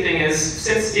interesting thing is,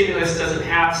 since Stimulus doesn't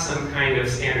have some kind of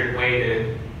standard way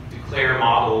to declare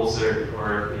models,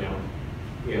 or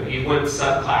you wouldn't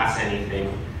subclass anything,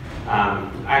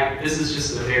 this is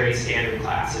just a very standard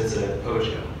class. It's a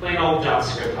POJO, plain old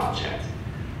JavaScript object.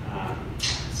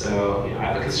 So I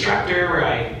have a constructor where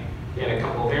I get a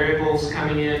couple variables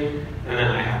coming in, and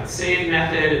then I have a save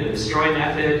method and a destroy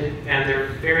method, and they're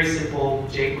very simple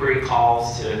jQuery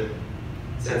calls to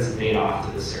send some data off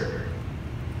to the server.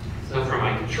 So for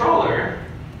my controller,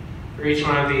 for each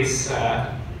one of these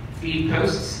feed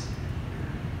posts,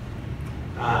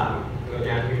 go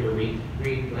down here to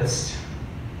read list.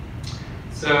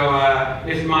 So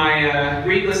if my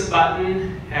read list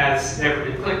button has never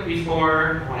been clicked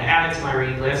before, I want to add it to my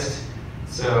read list.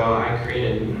 So I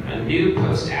created a new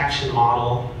post action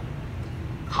model.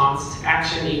 Const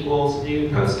action equals new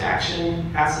post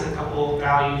action, pass it a couple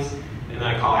values, and then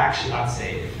I call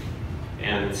action.save.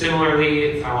 And similarly,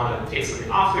 if I want to take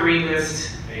something off the read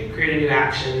list, I create a new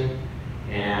action,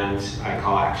 and I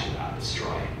call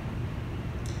action.destroy.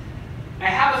 I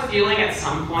have a feeling at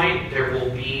some point there will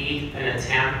be an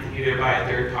attempt, either by a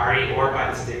third party or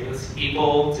by the Stimulus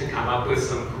people, to come up with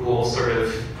some cool sort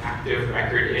of active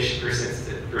record-ish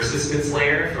persistence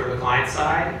layer for the client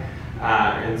side,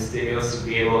 and Stimulus would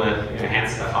be able to hand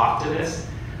stuff off to this.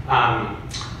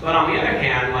 But on the other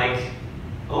hand,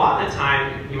 a lot of the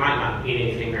time, you might not need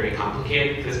anything very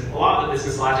complicated, because a lot of the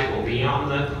business logic will be on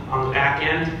the back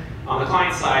end. On the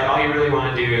client side, all you really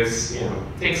want to do is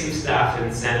take some stuff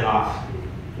and send it off.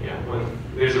 When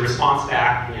there's a response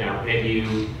back, maybe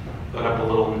you put up a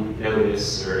little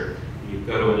notice or you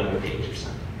go to another page or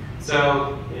something.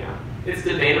 So, you know, it's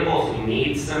debatable if we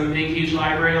need some big, huge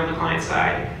library on the client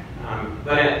side.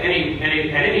 But at any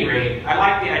rate, I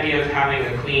like the idea of having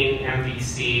a clean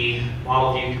MVC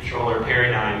model view controller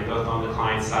paradigm both on the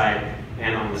client side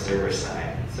and on the server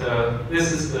side. So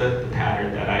this is the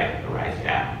pattern that I arrived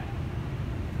at.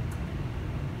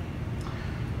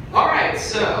 All right,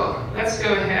 so let's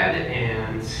go ahead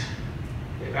and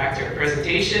get back to our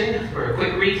presentation for a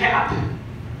quick recap.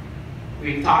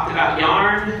 We talked about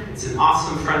Yarn. It's an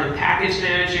awesome front-end package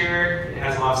manager. It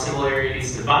has a lot of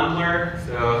similarities to Bundler.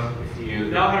 So if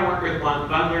you know how to work with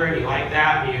Bundler and you like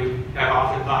that, and you have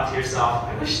often thought to yourself,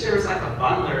 I wish there was like a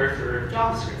bundler for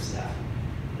JavaScript stuff.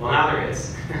 Well, now there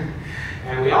is.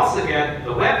 And we also get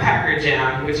the Webpack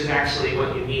gem, which is actually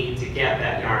what you need to get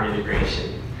that Yarn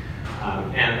integration.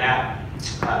 And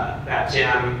that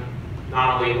gem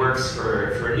not only works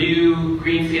for new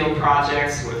greenfield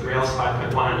projects with Rails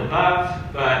 5.1 and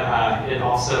above, but it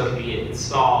also can be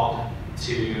installed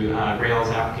to Rails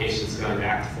applications going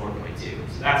back to 4.2.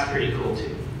 So that's pretty cool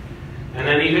too. And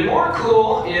then even more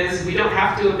cool is we don't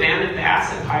have to abandon the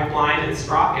asset pipeline and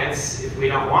sprockets. If we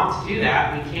don't want to do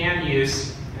that, we can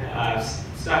use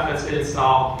stuff that's been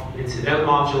installed into node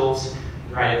modules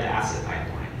right at the asset pipeline.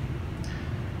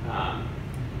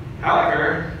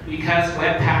 However, because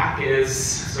Webpack is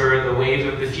sort of the wave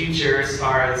of the future as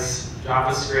far as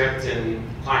JavaScript and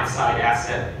client-side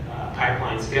asset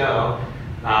pipelines go,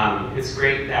 it's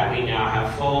great that we now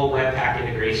have full Webpack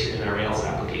integration in our Rails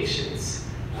applications.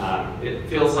 It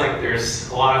feels like there's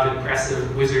a lot of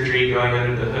impressive wizardry going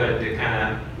under the hood to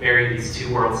kind of marry these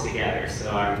two worlds together.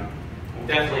 So I'm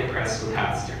definitely impressed with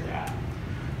how it's turned out.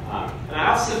 And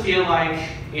I also feel like,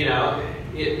 you know,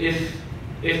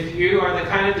 if you are the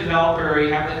kind of developer, or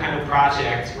you have the kind of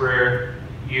project where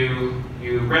you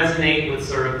resonate with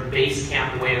sort of the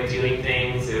Basecamp way of doing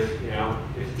things, if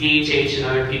DHH and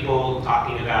other people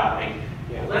talking about like,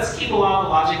 let's keep a lot of the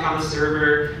logic on the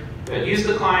server, but use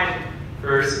the client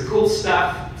for some cool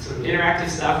stuff, some interactive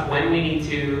stuff when we need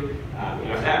to.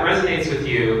 If that resonates with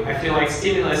you, I feel like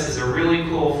Stimulus is a really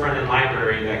cool front-end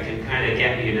library that can kind of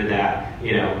get you to that,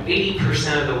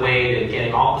 80% of the way to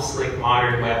getting all the slick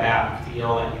modern web app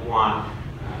feel that you want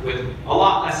with a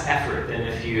lot less effort than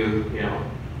if you,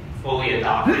 fully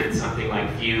adopted something like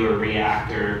Vue or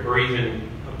React or even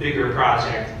a bigger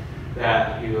project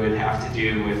that you would have to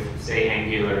do with, say,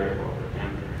 Angular or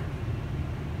Ember.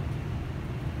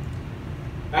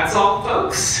 That's all,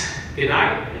 folks. Good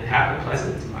night and have a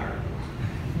pleasant tomorrow.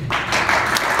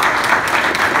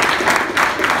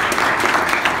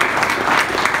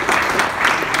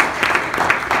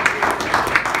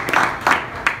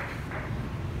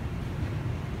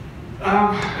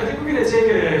 I think we're going to take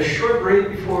a short break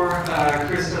before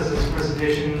Chris does his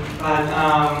presentation. But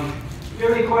if you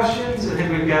have any questions, I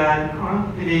think we've got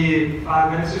maybe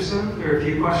 5 minutes or so. There are a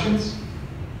few questions.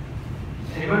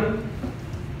 Anybody?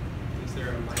 Is there a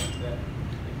mic that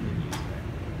we can use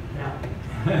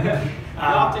there? Yeah.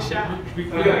 You'll have to shout.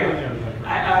 Okay.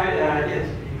 Yes,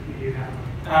 you have.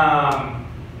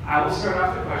 I will start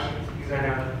off the questions because I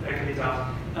know that can be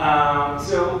tough.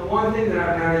 So one thing that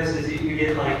I've noticed is that you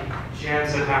get like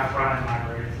gems that have front-end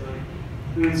libraries, like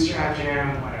Bootstrap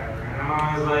gem, whatever. And I'm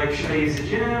always like, should I use a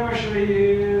gem or should I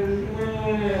use?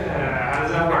 How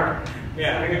does that work?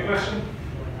 Yeah. Is that a good question?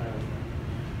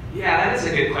 Yeah, that is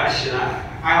a good question.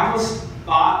 I almost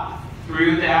thought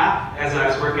through that as I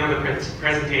was working on the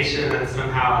presentation, and then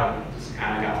somehow I just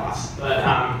kind of got lost. But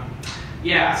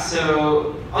yeah,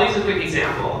 so I'll use a quick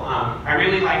example. I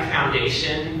really like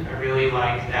Foundation. I really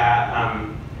like that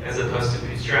as opposed to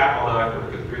Bootstrap, although I've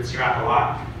worked with Bootstrap a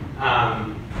lot.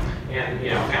 And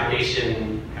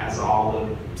Foundation has all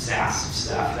the SaaS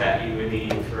stuff that you would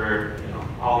need for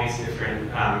all these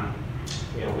different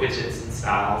widgets and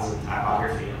styles and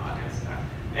typography and all that kind of stuff,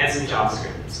 and some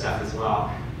JavaScript stuff as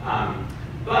well.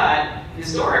 But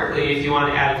historically, if you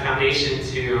want to add a foundation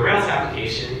to a Rails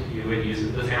application, you would use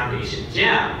the foundation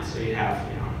gem. So you have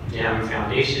gem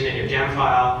foundation in your gem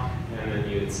file, and then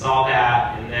you install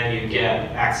that, and then you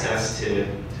get access to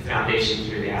foundation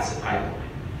through the asset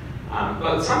pipeline.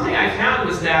 But something I found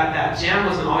was that that gem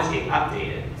wasn't always getting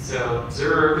updated. So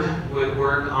Zerb would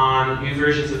work on new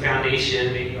versions of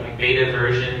foundation, maybe like beta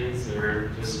versions, or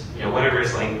just whatever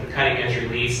is like the cutting edge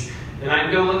release. And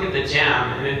I'd go look at the gem,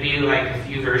 and it'd be like a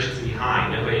few versions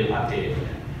behind. Nobody had updated it.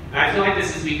 And I feel like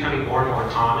this is becoming more and more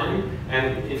common.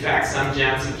 And in fact, some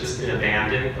gems have just been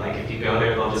abandoned. Like if you go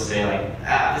there, they'll just say like,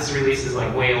 this release is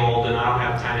like way old, and I don't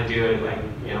have time to do it. Like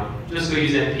just go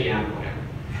use npm or whatever.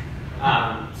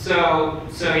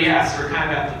 So yes, we're kind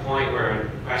of at the point where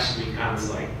the question becomes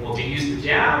like, well, do you use the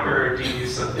gem or do you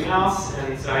use something else?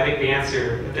 And so I think the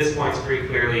answer at this point is pretty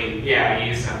clearly, yeah,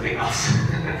 you use something else.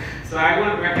 So I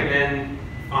wouldn't recommend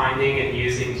finding and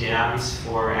using gems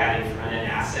for adding front-end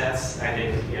assets. I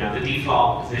think the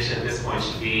default position at this point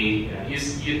should be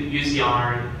use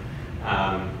Yarn.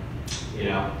 Find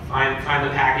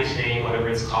the package name, whatever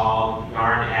it's called,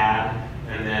 Yarn add,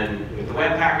 and then with the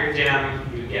Webpacker gem,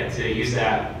 you get to use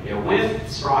that with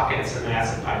sprockets and the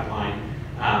asset pipeline,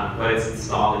 but it's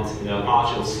installed into the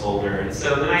modules folder. And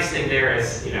so the nice thing there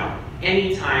is,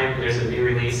 anytime there's a new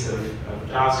release of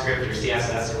JavaScript or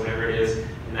CSS or whatever it is,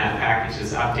 and that package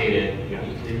is updated, you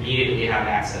can immediately have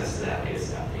access to that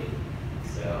latest update.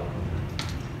 So,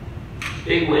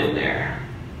 big win there.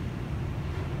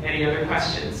 Any other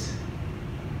questions?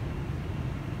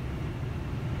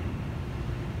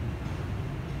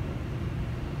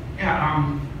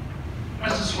 Yeah, I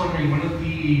was just wondering, one of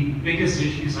the biggest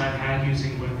issues I've had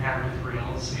using Webpack with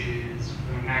Rails is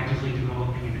when I'm actively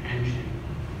developing an engine.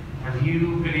 Have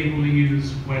you been able to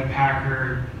use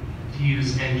Webpacker to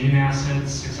use engine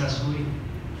assets successfully?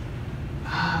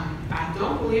 I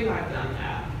don't believe I've done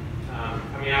that.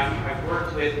 I've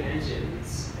worked with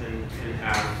engines and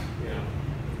have,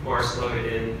 of course,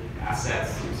 loaded in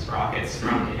assets and sprockets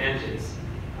from the engines.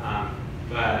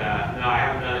 No, I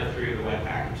haven't done it through the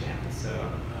Webpacker channel.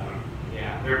 So,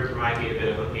 yeah, there might be a bit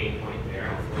of a pain point there.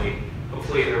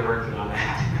 Hopefully they're working on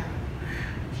that.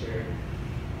 Sure.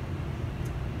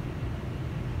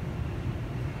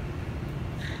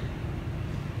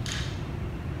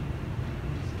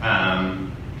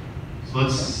 So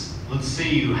let's say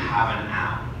you have an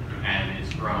app and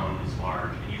it's grown, it's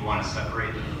large, and you want to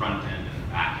separate the front end and the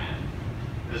back end.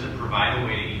 Does it provide a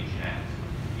way to eject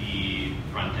the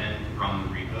front end from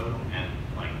the repo and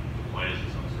deploy it as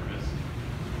its own service?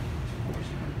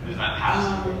 Is that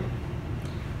possible?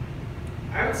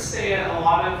 I would say a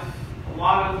lot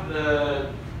of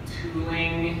the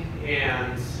tooling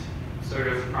and sort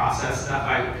of process stuff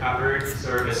I've covered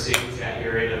sort of assumes that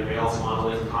you're in a Rails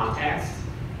monolith context.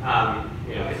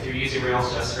 If you're using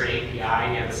Rails just for API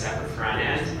and you have a separate front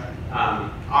end,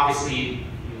 obviously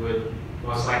you would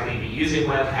most likely be using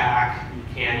Webpack. You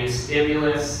can use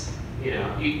Stimulus. You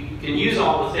can use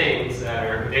all the things that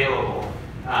are available,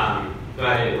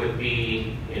 but it would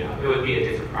be a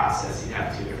different process. You'd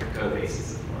have two different code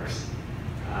bases, of course.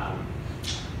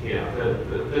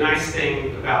 The nice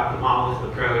thing about the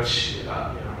monolith approach,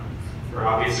 for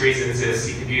obvious reasons, is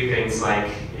you can do things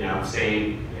like,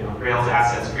 say, Rails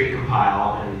assets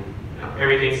pre-compile, and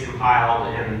everything's compiled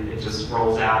and it just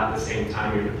rolls out at the same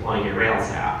time you're deploying your Rails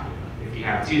app. If you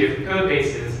have two different code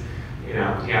bases, you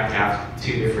have to have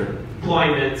two different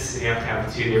deployments, you have to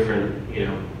have two different,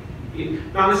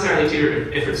 not necessarily two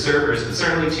different servers, but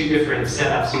certainly two different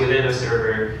setups within a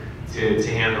server to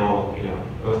handle,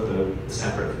 both the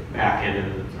separate back end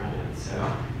and the front end.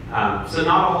 So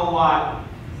not a whole lot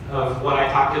of what I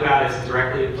talked about is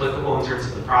directly applicable in terms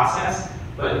of the process,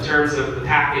 but in terms of the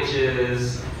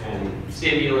packages and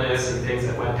Stimulus and things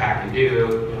that Webpack can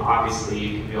do, obviously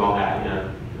you can do all that in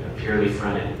a purely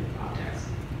front-end context.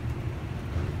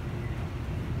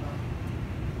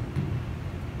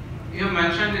 You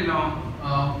mentioned,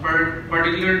 for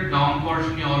particular DOM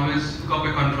portion, you always hook up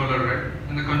a controller, right?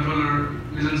 And the controller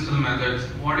listens to the methods.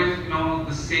 What if,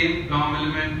 the same DOM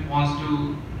element wants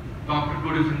to talk to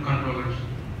two different controllers?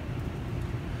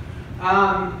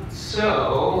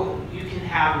 So you can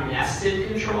have nested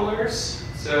controllers.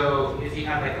 So if you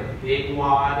have like a big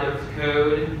wad of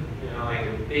code, like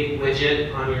a big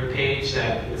widget on your page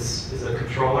that is a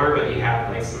controller, but you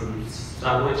have like some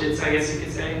sub-widgets, I guess you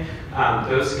could say,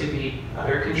 those could be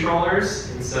other controllers.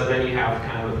 And so then you have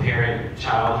kind of a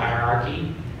parent-child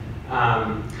hierarchy.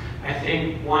 I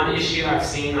think one issue I've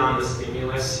seen on the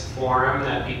Stimulus forum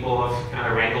that people have kind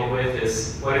of wrangled with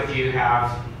is, what if you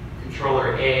have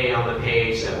controller A on the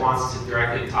page that wants to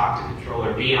directly talk to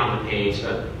controller B on the page,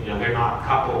 but they're not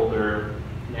coupled or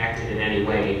connected in any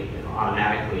way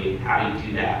automatically? How do you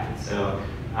do that? So,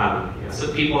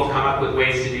 so people have come up with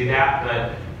ways to do that,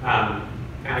 but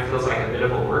kind of feels like a bit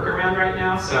of a workaround right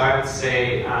now. So I would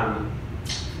say,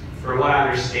 from what I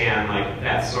understand, like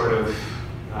that sort of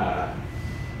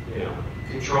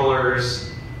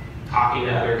controllers talking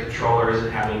to other controllers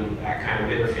and having that kind of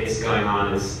interface going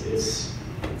on is it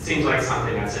seems like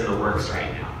something that's in the works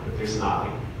right now. But there's not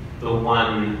like the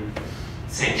one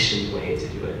sanctioned way to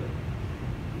do it.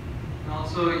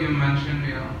 Also, you mentioned,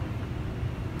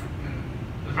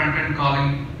 the front end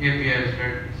calling APIs,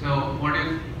 right? So what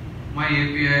if my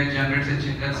API generates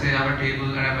let's say I have a table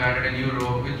and I've added a new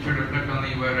row, which should reflect on the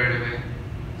UI right away.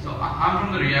 So I'm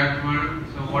from the React world,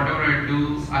 so whatever I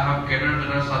do, I have getters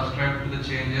that are subscribed to the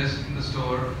changes in the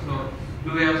store. So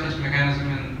do they have such mechanism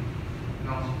in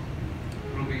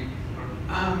Ruby?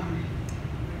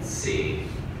 Let's see.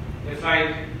 If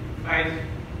I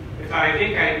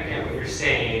think I get what you're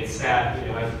saying, it's that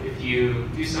if you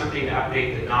do something to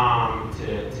update the DOM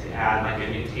to add like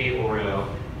a new table row,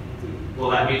 will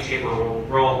that new table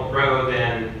row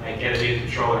then like get a new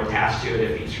controller attached to it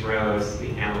if each row is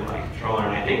being handled by a controller?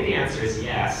 And I think the answer is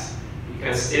yes,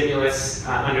 because Stimulus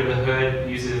under the hood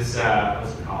uses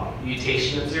what's it called,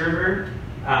 mutation observer.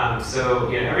 So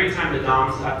every time the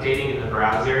DOM is updating in the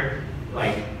browser,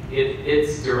 like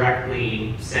it's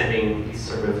directly sending these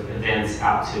sort of events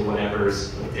out to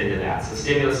whatever's hooked into that. So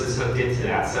Stimulus is hooked into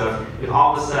that. So if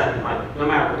all of a sudden, like no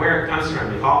matter where it comes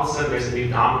from, if all of a sudden there's a new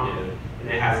DOM node and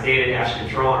it has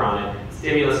data-controller on it,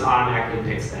 Stimulus automatically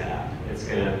picks that up. It's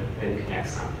going to then connect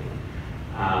something.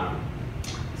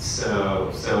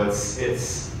 So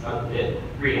it's a bit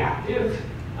reactive,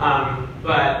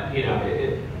 but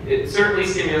it certainly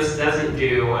Stimulus doesn't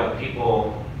do what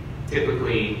people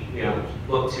typically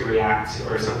look to React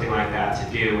or something like that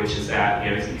to do, which is that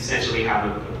you essentially have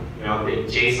a big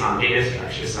JSON data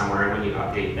structure somewhere, and when you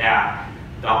update that,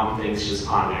 DOM things just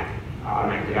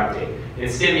automatically update. In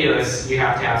Stimulus, you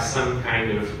have to have some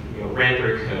kind of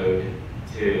render code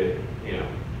to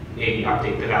maybe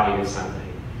update the value of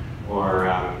something, or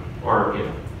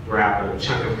grab a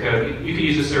chunk of code. You could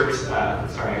use a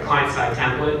a client-side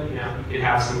template. You could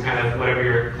have some kind of whatever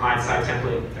your client-side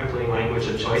templating language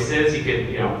of choice is. You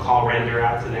could call render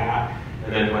out to that,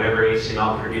 and then whatever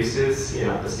HTML produces,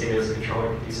 the Stimulus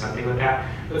controller could do something with that.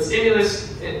 But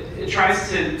Stimulus, it tries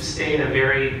to stay in a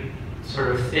very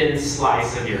sort of thin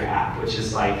slice of your app, which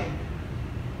is like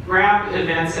grab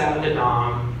events out of the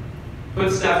DOM,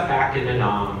 put stuff back in the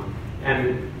DOM,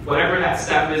 and whatever that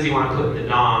stuff is you want to put in the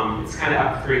DOM, it's kind of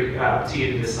up to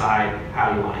you to decide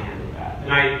how you want to handle that.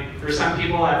 And for some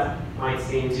people that might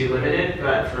seem too limited,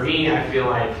 but for me, I feel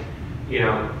like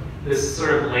this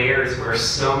sort of layers where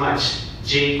so much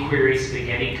jQuery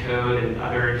spaghetti code and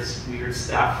other just weird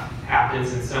stuff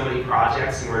happens in so many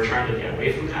projects, and we're trying to get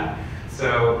away from that.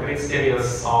 So I think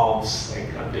Stimulus solves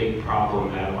like a big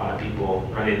problem that a lot of people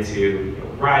run into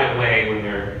right away when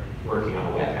they're working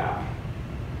on a web app.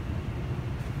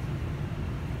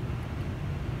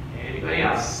 Anybody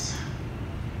else?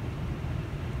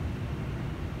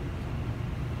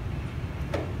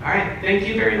 All right, thank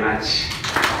you very much.